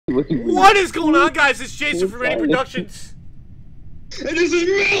What is going on, guys? It's Jason from Ready Productions. And this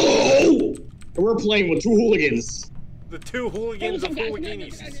is Milo! We're playing with two hooligans. The two hooligans of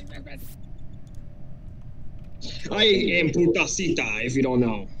hooliganies. I am Putacita, if you don't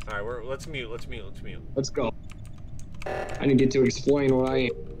know. Alright, let's mute. Let's go. I needed to explain what I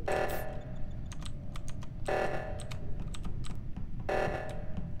am.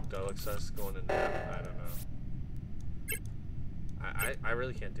 That looks us going in there. I don't know. I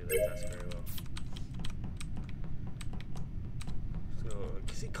really can't do that test very well. So,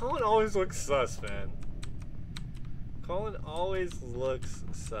 see, Colin always looks sus, man. Colin always looks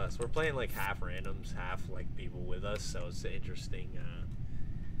sus. We're playing like half randoms, half like people with us, so it's an interesting,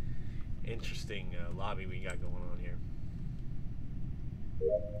 lobby we got going on here.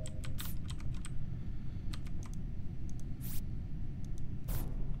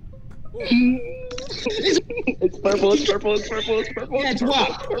 It's purple. Yeah, it's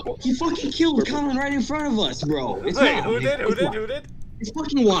WAP. He fucking killed Colin right in front of us, bro. It's Wait, WAP. who did? It's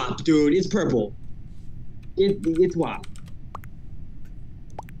fucking WAP, dude. It's purple. It's WAP.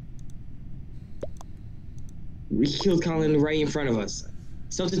 We killed Colin right in front of us.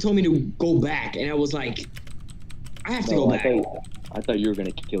 Something told me to go back, and I was like, I have to go back. I thought you were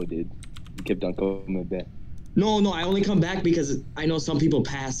gonna kill, dude. You kept on coming back. No, I only come back because I know some people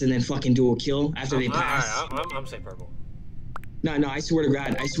pass and then fucking do a kill after they pass. I'm saying purple. No, I swear to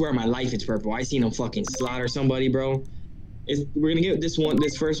God, I swear on my life it's purple. I seen him fucking slaughter somebody, bro. We're gonna get this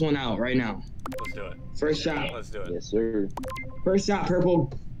first one out right now. Let's do it. First shot. Let's do it. Yes, sir. First shot,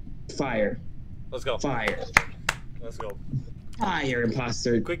 purple. Fire. Let's go. Fire. Let's go. Fire,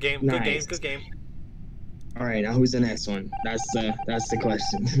 imposter. Good game. Nice. Good game. All right, now who's the next one? That's the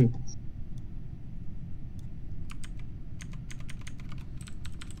question.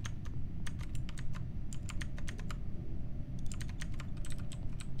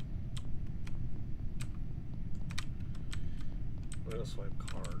 Real swipe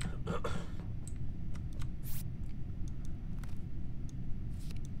card. Okay.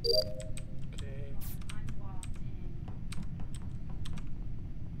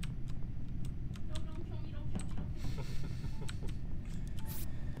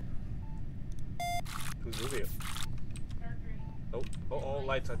 Who's with you? Oh,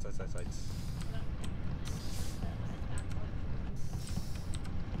 lights.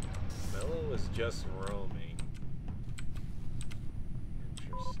 Mello was just roaming.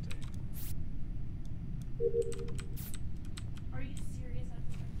 Interesting. Are you serious?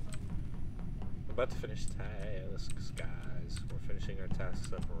 We're about to finish tasks, guys. We're finishing our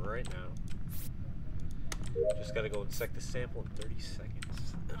tasks up right now. Just gotta go insect the sample in 30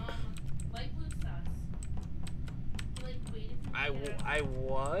 seconds. Light blue sus. He like waited for me to get out. I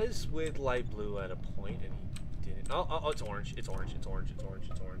was with light blue at a point and he didn't. Oh, it's orange. It's orange.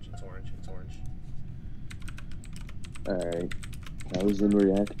 Alright. I was in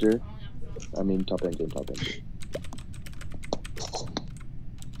reactor. I mean, top engine.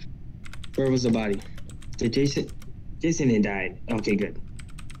 Where was the body? Did Jason didn't die. Okay, good.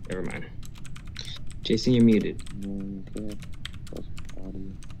 Never mind. Jason, you're muted. Okay.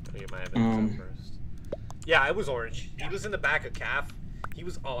 You might have been first. Yeah, it was orange. He was in the back of calf. He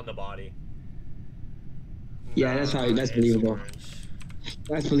was on the body. Yeah, that's believable. Orange.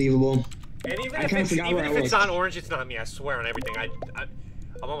 That's believable. And even if it's not orange, it's not me. I swear on everything.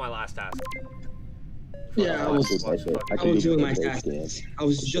 I'm on my last task. Yeah, I was doing my task. I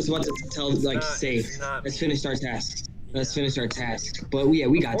was just about to tell, say, let's finish our tasks. Let's finish our tasks. But yeah,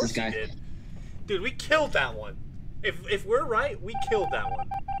 we got this guy. Dude, we killed that one. If we're right, we killed that one.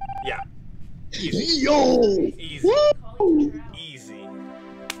 Yeah. Easy. Yo! Easy. Woo! Easy.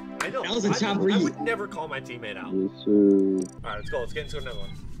 I know. That was a chop I would never call my teammate out. Yes, sir. Alright, let's go. Let's get into another one.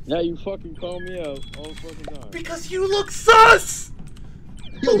 Yeah, you fucking call me out all the fucking time. Because you look sus!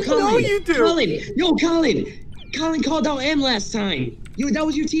 Yo, Colin! No, you do! Colin called out M last time. That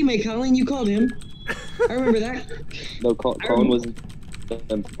was your teammate, Colin. You called him. I remember that. No, Colin wasn't the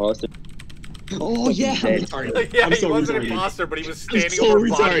imposter. Oh, yeah. Yeah, he was an imposter, but he was standing over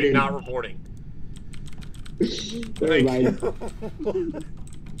body, not reporting.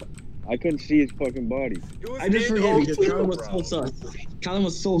 I couldn't see his fucking body. I just forget because Colin was so sus. Colin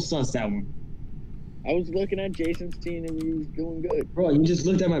was so sus that one. I was looking at Jason's team and he was doing good. Bro, you just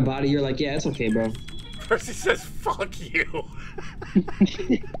looked at my body. You're like, yeah, it's okay, bro. Percy says, "Fuck you." Thank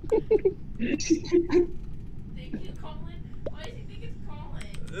you, Colin. Why does he think it's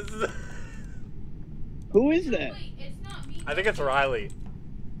Colin? Who is that? Wait, it's not me. I think it's Riley.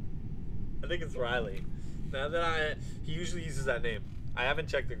 Now that he usually uses that name. I haven't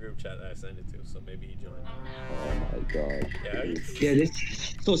checked the group chat that I sent it to, so maybe he joined. Oh my god. Yeah. Yeah,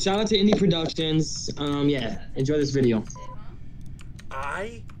 this. So shout out to Indie Productions. Yeah, enjoy this video.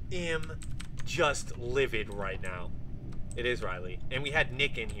 I am just livid right now. It is Riley, and we had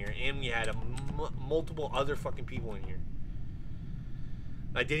Nick in here, and we had multiple other fucking people in here.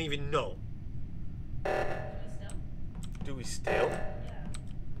 I didn't even know. Do we still? Yeah.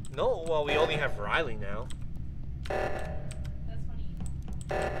 No, well, we only have Riley now. That's funny.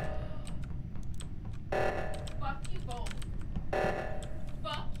 Fuck you both.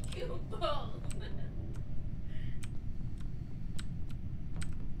 Fuck you both.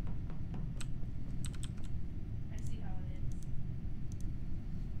 I see how it is.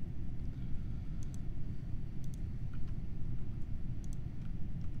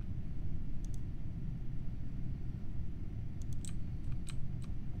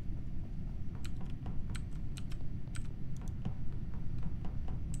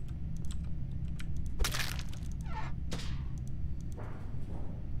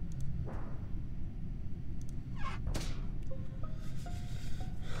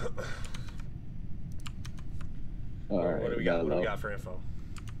 Alright, What do we got for info?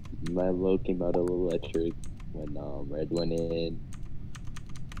 Mellow came out of electric when Red went in.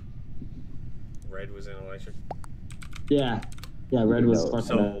 Red was in electric. Yeah, Red was fucking.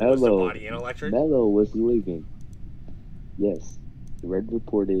 So was the body in electric? Mellow was leaving. Yes, Red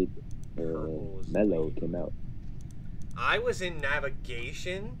reported. Mellow came out. I was in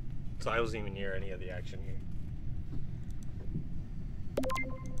navigation, so I wasn't even near any of the action here.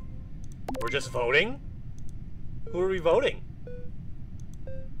 We're just voting? Who are we voting?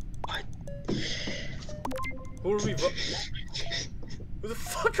 What? Who are we voting? Who the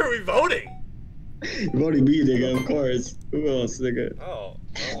fuck are we voting? Voting me, nigga, of course. Who else, nigga? Oh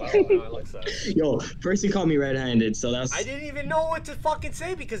wow, it looks like. Yo, first you called me red-handed, so that's. I didn't even know what to fucking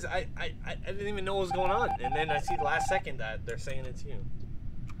say because I didn't even know what was going on, and then I see the last second that they're saying it's you.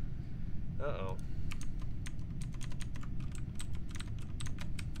 Uh-oh.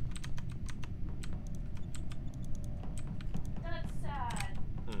 That's sad.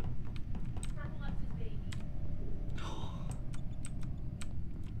 Purple left his baby.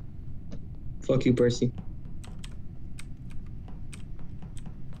 Fuck you, Percy.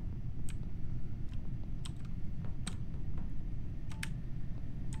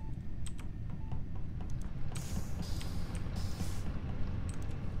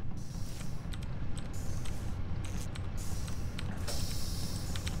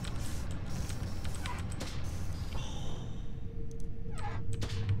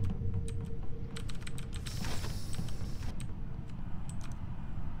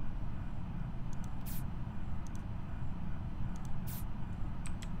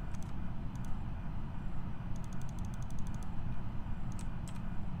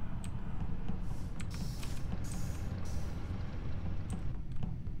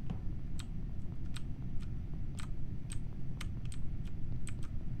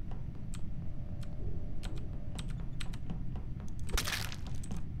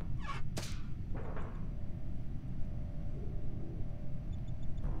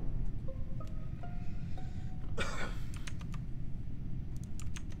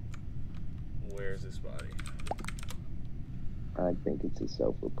 Where's this body? I think it's a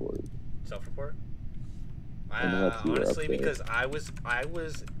self-report. Self-report? Unless you were Honestly, up there. because I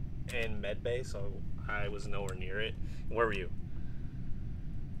was in medbay, so I was nowhere near it. Where were you?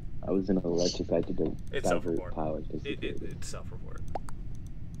 I was in electric. I did a It's divert self-report. power. It's self-report.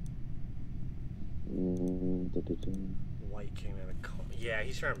 White came out of car. Yeah,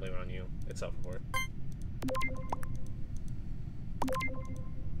 he's trying to blame it on you. It's self-report.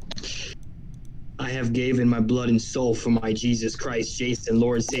 I have given my blood and soul for my Jesus Christ, Jason,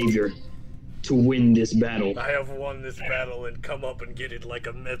 Lord Savior, to win this battle. I have won this battle and come up and get it like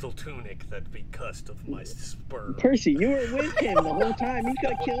a metal tunic that be cussed of my sperm. Percy, you were with him the whole time. He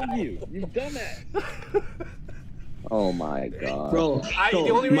could have killed you. You dumbass. Oh my god. Bro, The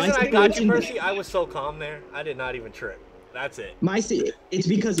only reason I got you, Percy, I was so calm there. I did not even trip. That's it. It's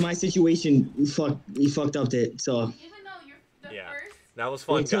because my situation fucked up it. So Even though you're the first. That was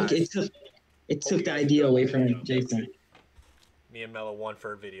fun, guys. it took the idea away from Jason. Me and Mello won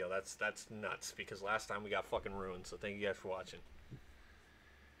for a video. That's nuts because last time we got fucking ruined. So thank you guys for watching.